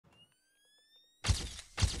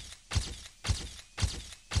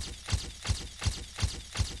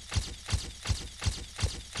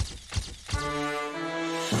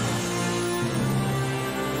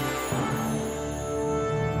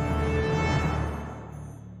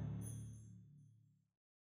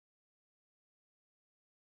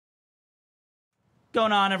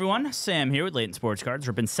Going on, everyone? Sam here with Layton Sports Cards.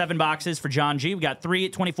 Ripping 7 boxes for John G. We got 3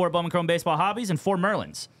 24 Bowman Chrome Baseball Hobbies and 4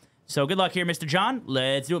 Merlins. So good luck here, Mr. John.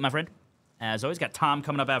 Let's do it, my friend. As always, got Tom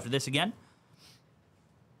coming up after this again.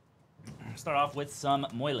 Start off with some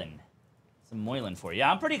Moylan. Some Moylan for you. Yeah,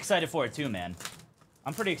 I'm pretty excited for it too, man.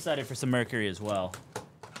 I'm pretty excited for some Mercury as well.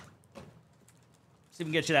 See if we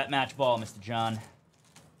can get you that match ball, Mr. John.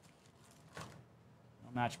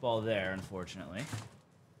 No match ball there, unfortunately.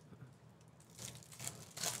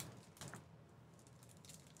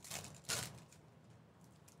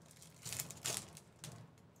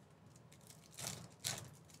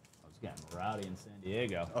 Getting rowdy in San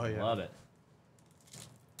Diego. Oh, yeah. Love it.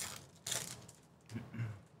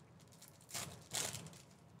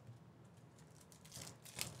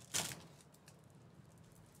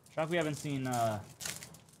 Shock we haven't seen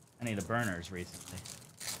any of the burners recently.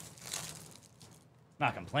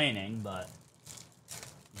 Not complaining, but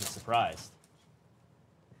just surprised.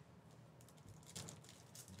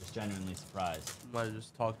 Just genuinely surprised. Might have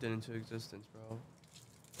just talked it into existence, bro.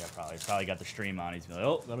 Yeah, probably got the stream on. He's like,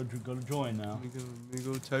 oh, gotta join now. Let me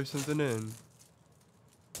go type something in.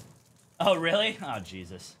 Oh, really? Oh,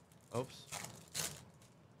 Jesus. Oops.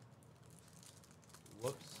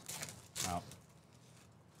 Whoops. Oh.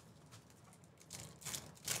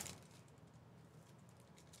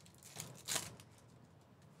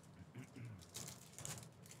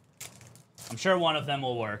 I'm sure one of them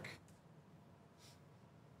will work.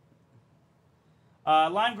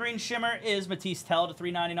 Lime Green Shimmer is Matisse Tell to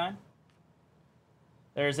 $3.99.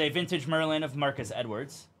 There's a Vintage Merlin of Marcus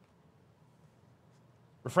Edwards.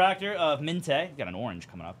 Refractor of Minte. Got an orange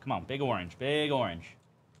coming up. Come on, big orange, big orange.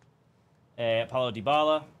 Paulo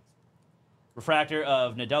Dybala. Refractor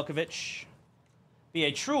of Nedeljkovic. Be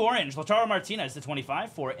a true orange. Lautaro Martinez to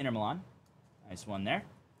 25 for Inter Milan. Nice one there.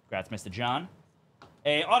 Congrats, Mr. John.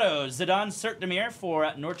 A auto Zidane Sertdemir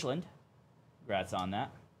for Norchland. Congrats on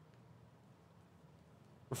that.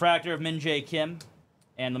 Refractor of Min Jae Kim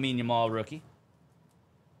and Lamine Yamal rookie.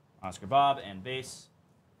 Oscar Bob and base.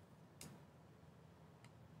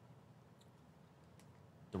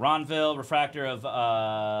 Duranville, refractor of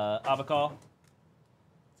Abacal.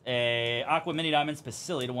 A Aqua Mini Diamonds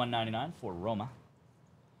Pasili to $1.99 for Roma.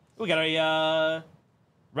 We got a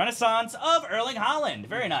Renaissance of Erling Haaland.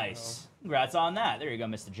 Very nice. Congrats on that. There you go,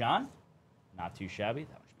 Mr. John. Not too shabby.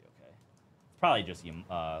 That one should be okay. Probably just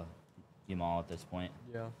Yamal at this point.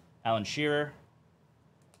 Yeah. Alan Shearer.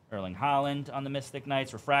 Erling Haaland on the Mystic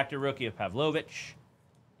Knights. Refractor rookie of Pavlovic.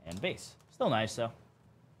 And base. Still nice, though.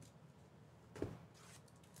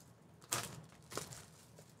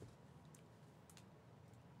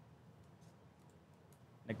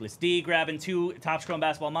 Nicholas D grabbing 2 Topps Chrome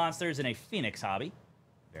Basketball Monsters and a Phoenix hobby.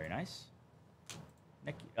 Very nice.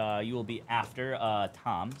 Nick, you will be after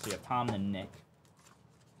Tom. So you have Tom and Nick.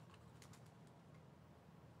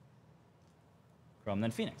 Chrome,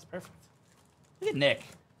 then Phoenix. Perfect. Look at Nick.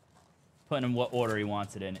 Putting in what order he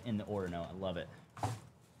wants it in the order note. I love it. That's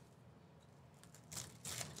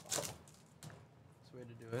the way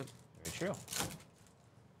to do it. Very true.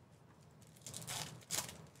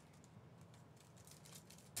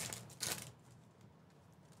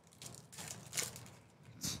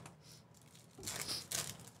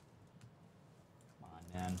 Come on,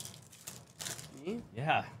 man. Me?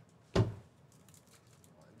 Yeah.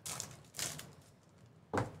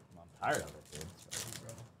 I'm tired of it, dude.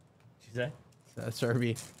 What'd you say? That's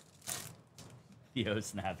Herbie. Yo,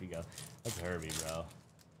 Snappy go. That's Herbie, bro.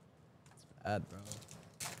 It's bad, bro.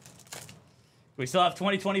 We still have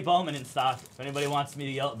 2020 Bowman in stock. If anybody wants me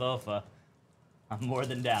to yell at Bofa, I'm more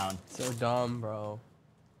than down. So dumb, bro.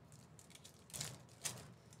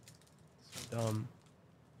 So dumb.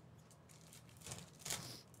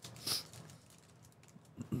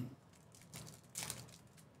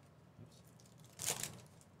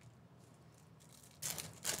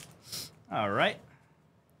 All right.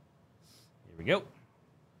 Here we go.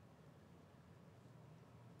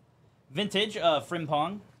 Vintage of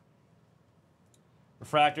Frimpong.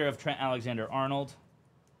 Refractor of Trent Alexander-Arnold.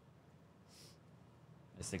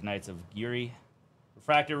 Mystic Knights of Guri.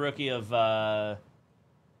 Refractor rookie of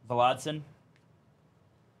Veladson.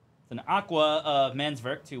 It's an Aqua of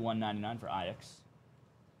Mansverk to $1.99 for Ajax.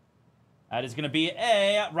 That is going to be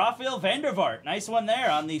a Rafael van der Vaart. Nice one there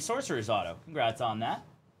on the Sorcerer's Auto. Congrats on that.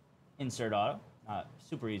 Insert auto.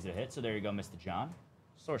 Super easy to hit. So there you go, Mr. John.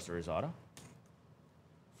 Sorcerer's Auto.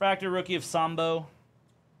 Refractor rookie of Sambo.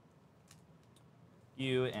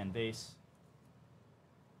 You and base.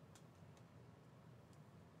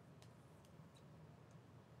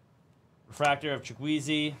 Refractor of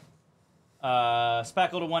Chukwueze.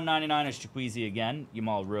 Speckle to $1.99 is Chukwueze again.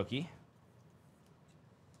 Yamal rookie.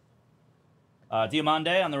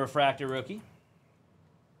 Diamande on the refractor rookie.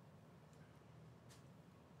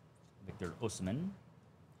 Victor Osimhen.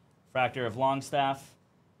 Refractor of Longstaff.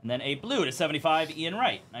 And then a blue to 75, Ian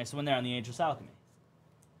Wright. Nice one there on the Ageless Alchemy.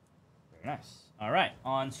 Very nice. All right,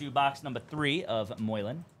 on to box number 3 of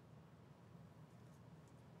Moylan.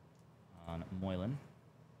 On Moylan.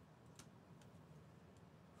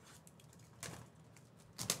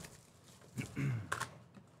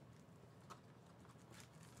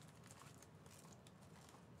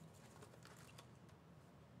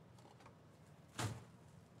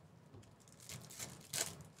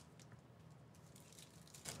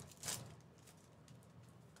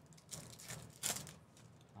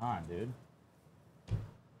 On, dude.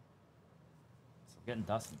 Still getting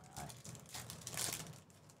dust in my eye.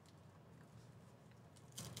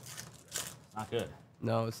 Not good.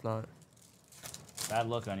 No, it's not. Bad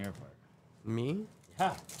look on your part. Me?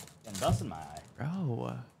 Yeah, getting dust in my eye. Bro,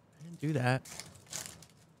 I didn't do that.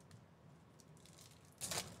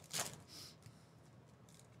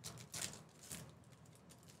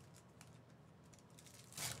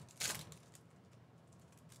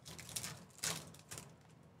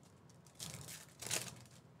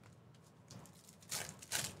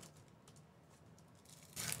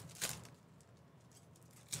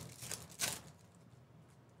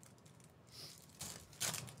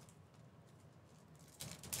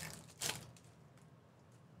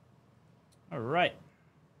 All right.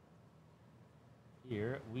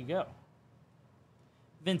 Here we go.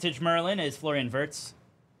 Vintage Merlin is Florian Wirtz.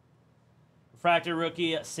 Refractor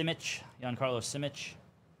rookie Simic, Giancarlo Simic.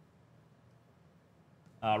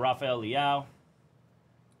 Rafael Leao.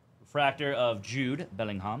 Refractor of Jude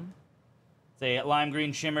Bellingham. It's a lime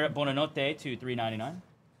green shimmer Bonanotte to $3.99.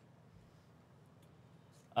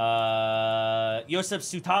 Josep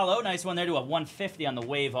Sutalo, nice one there to a 150 on the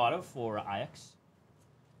wave auto for Ajax.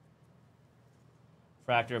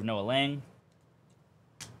 Refractor of Noah Lang.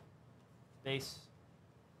 Base.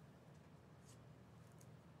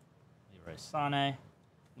 Leroy Sané.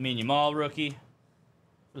 Lamine Yamal, rookie.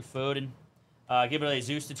 For Foden. Gabriel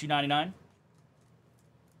Jesus to $2.99.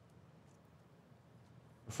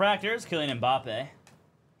 Refractors, Kylian Mbappe.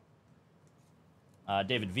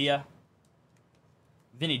 David Villa.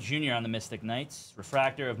 Vinny Jr. on the Mystic Knights.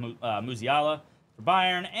 Refractor of Musiala for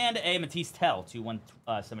Bayern. And a Matisse Tell to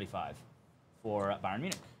 175 for Bayern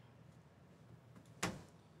Munich.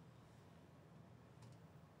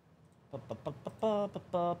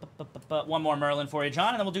 One more Merlin for you, John,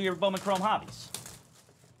 and then we'll do your Bowman Chrome hobbies.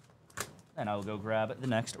 And I will go grab the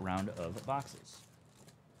next round of boxes.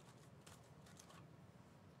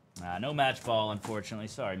 No match ball, unfortunately.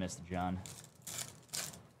 Sorry, Mr. John.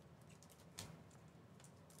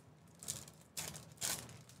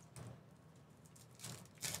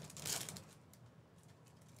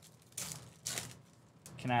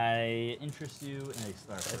 Can I interest you in a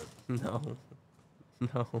star fruit? No.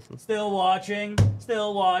 No. Still watching,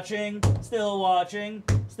 still watching, still watching,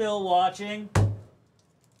 still watching. Where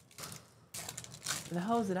the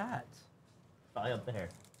hell is it at? Probably up there.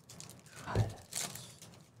 God.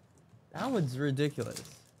 That one's ridiculous.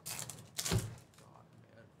 God,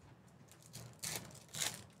 man.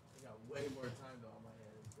 I got way more time though on my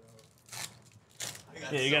hands, bro.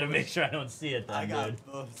 Yeah, you gotta make sure I don't see it then, dude.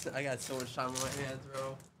 I got so much time on my hands,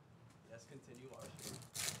 bro. Let's continue watching.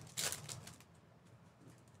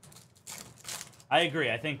 I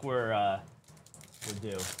agree. I think we're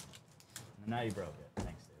due. Now you broke it.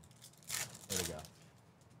 Thanks, dude. There we go.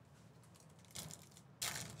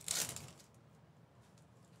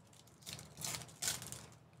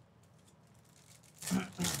 Come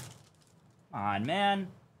on, man.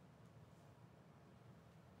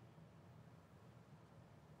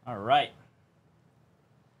 All right.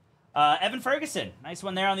 Evan Ferguson. Nice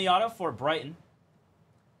one there on the auto for Brighton.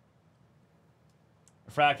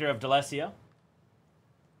 Refractor of D'Alessio.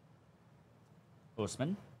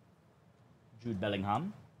 Osimhen. Jude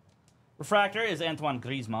Bellingham. Refractor is Antoine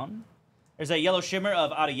Griezmann. There's a yellow shimmer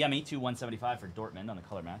of Adeyemi to 175 for Dortmund on the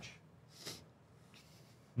color match.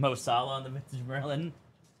 Mo Salah on the Vintage Merlin. Did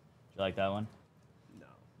you like that one? No.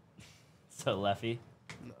 So Leffy.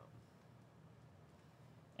 No.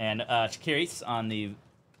 And Chakiris on the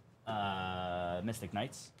Mystic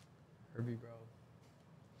Knights. Herbie, bro.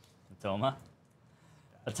 Toma.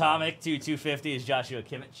 Atomic to 250 is Joshua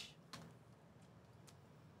Kimmich.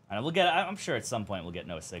 And we'll get. I'm sure at some point we'll get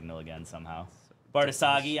no signal again somehow.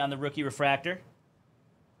 Bardasagi on the rookie refractor.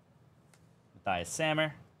 Matthias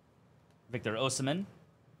Sammer. Victor Osimhen.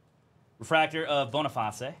 Refractor of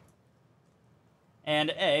Boniface. And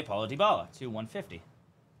a Paulo Dybala to 150.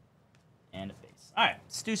 And a base. All right,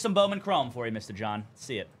 let's do some Bowman Chrome for you, Mr. John.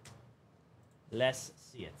 See it. Let's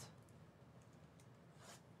see it.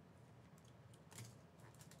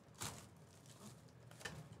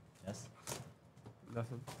 Yes.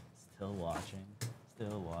 Nothing. Still watching.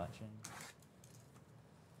 Still watching.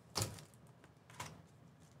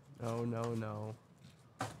 No, no, no.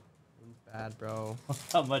 One's bad, bro.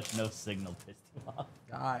 How much no signal pissed you off.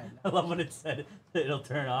 God. I love when it said that it'll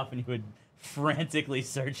turn off and you would frantically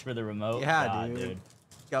search for the remote. Yeah, God, dude.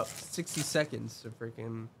 Got 60 seconds to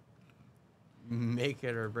freaking make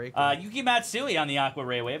it or break it. Yuki Matsui on the Aqua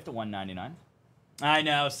Ray Wave to 199. I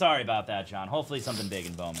know. Sorry about that, John. Hopefully something big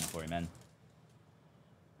in Bowman for you, man.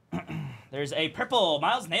 There's a purple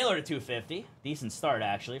Miles Naylor to 250. Decent start,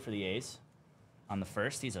 actually, for the A's. On the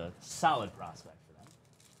first, he's a solid prospect for them.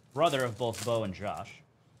 Brother of both Bo and Josh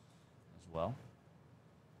as well.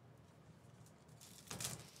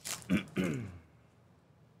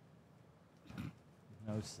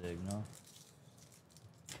 No signal.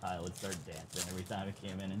 Kyle would start dancing every time it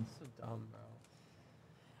came in. And So dumb,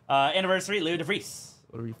 bro. anniversary, Lou DeVries.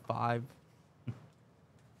 What are we, 5?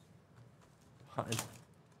 Fine.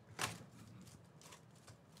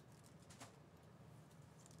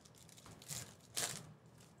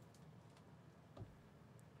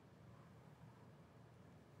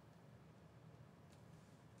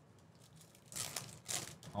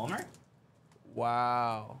 Homer?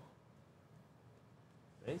 Wow.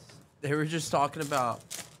 Base? They were just talking about,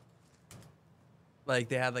 like,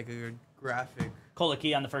 they had, like, a graphic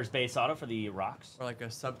Koliki on the first base auto for the Rocks. or, like, a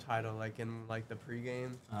subtitle, like, in, like, the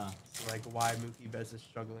pregame. Uh, Like, why Mookie Betts is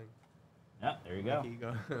struggling. yeah, there you go. Like, he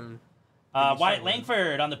go- Wyatt struggling.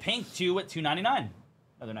 Langford on the pink, 2 at 299.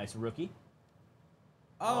 Another nice rookie.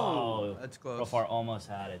 Oh, that's close. Profar almost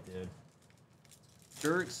had it, dude.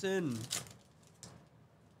 Dirksen.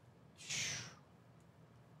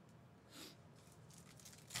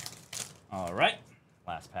 All right,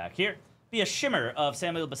 last pack here. Be a shimmer of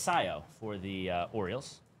Samuel Basayo for the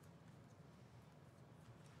Orioles.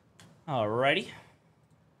 All righty.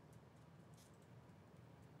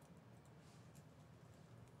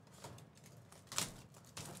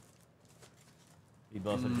 You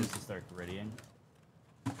both of just to start grittying.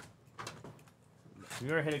 Have you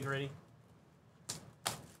ever hit a gritty?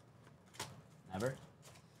 Never?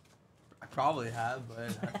 I probably have,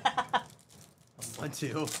 but I want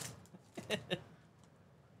to. I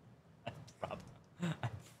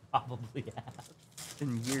probably have.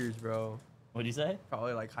 In years, bro. What'd you say?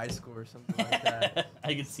 Probably like high school or something like that.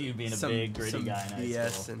 I could see you being a big gritty guy in high BS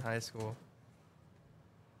school. in high school.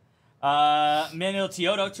 Manuel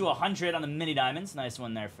Teodo to 100 on the mini diamonds. Nice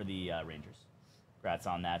one there for the Rangers. Congrats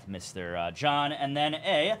on that, Mr. John. And then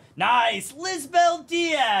a nice Lisbel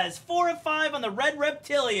Diaz, 4 of 5 on the Red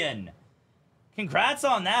Reptilian. Congrats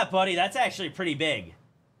on that, buddy. That's actually pretty big.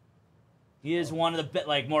 He is one of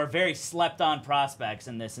the more very slept-on prospects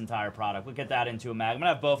in this entire product. We'll get that into a mag. I'm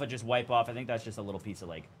gonna have Bofa just wipe off. I think that's just a little piece of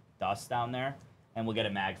like dust down there, and we'll get a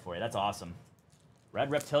mag for you. That's awesome. Red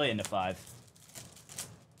Reptilian to 5.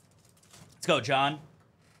 Let's go, John.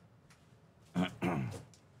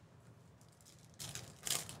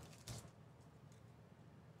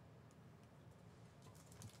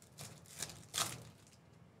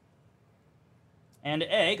 And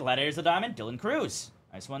a Gladiators of Diamond, Dylan Cruz.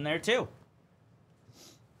 Nice one there, too.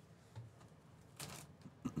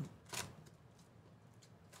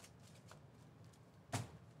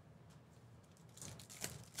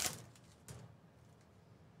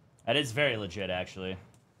 That is very legit, actually.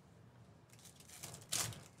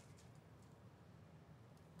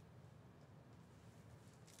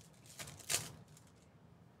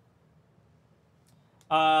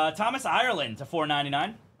 Thomas Ireland to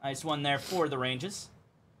 499. Nice one there for the Ranges.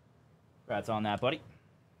 Congrats on that, buddy.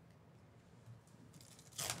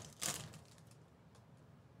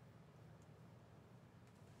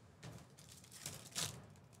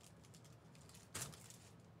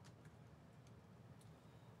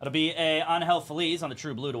 That'll be a Angel Feliz on the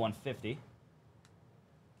True Blue to 150.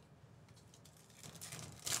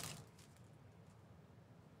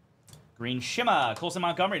 Green Shimmer, Colson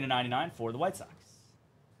Montgomery to 99 for the White Sox.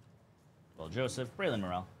 Well, Joseph, Braylon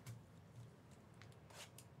Morrell.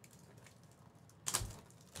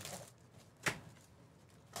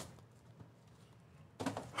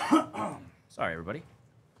 Sorry, everybody.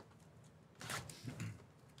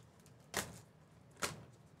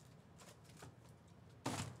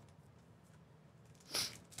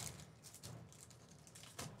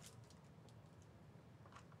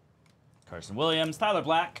 Carson Williams, Tyler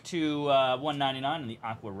Black to 199 in the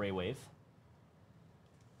Aqua Ray Wave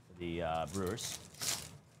for the Brewers.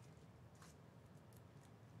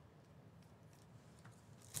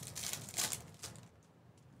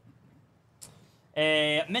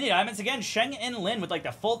 A mini diamonds again. Sheng In Lin with like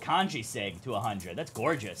the full kanji sig to 100. That's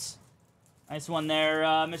gorgeous. Nice one there,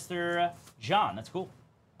 Mr. John. That's cool.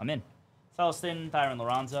 I'm in. Celestin, Thyron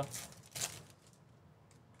Lorenzo.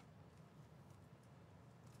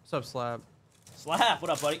 What's up, Slab? Slap,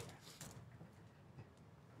 what up, buddy?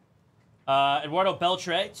 Eduardo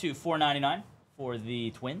Beltre to 499 for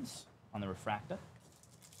the Twins on the Refractor.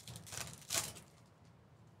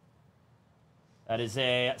 That is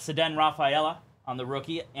a Ceden Rafaela on the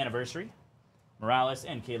rookie anniversary. Morales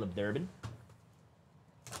and Caleb Durbin.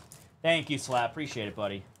 Thank you, Slap. Appreciate it,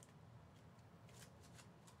 buddy.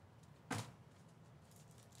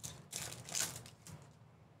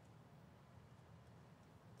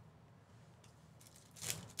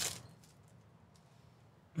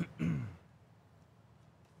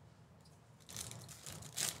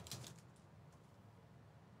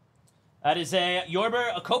 That is a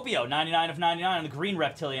Yorber Acopio, 99 of 99 on the green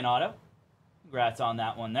Reptilian auto. Congrats on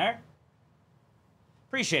that one there.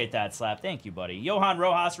 Appreciate that, Slap. Thank you, buddy. Johan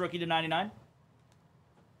Rojas, rookie to 99.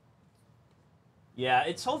 Yeah,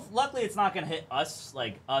 luckily it's not gonna hit us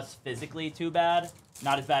physically too bad.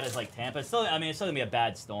 Not as bad as like Tampa. It's still gonna be a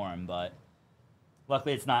bad storm, but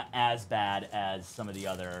luckily it's not as bad as some of the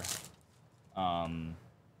other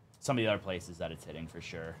places that it's hitting for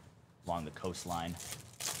sure along the coastline.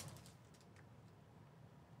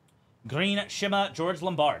 Green Shima George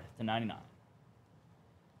Lombard to 99.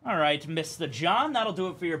 All right, Mr. John, that'll do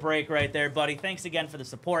it for your break right there, buddy. Thanks again for the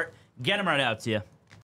support. Get him right out to you.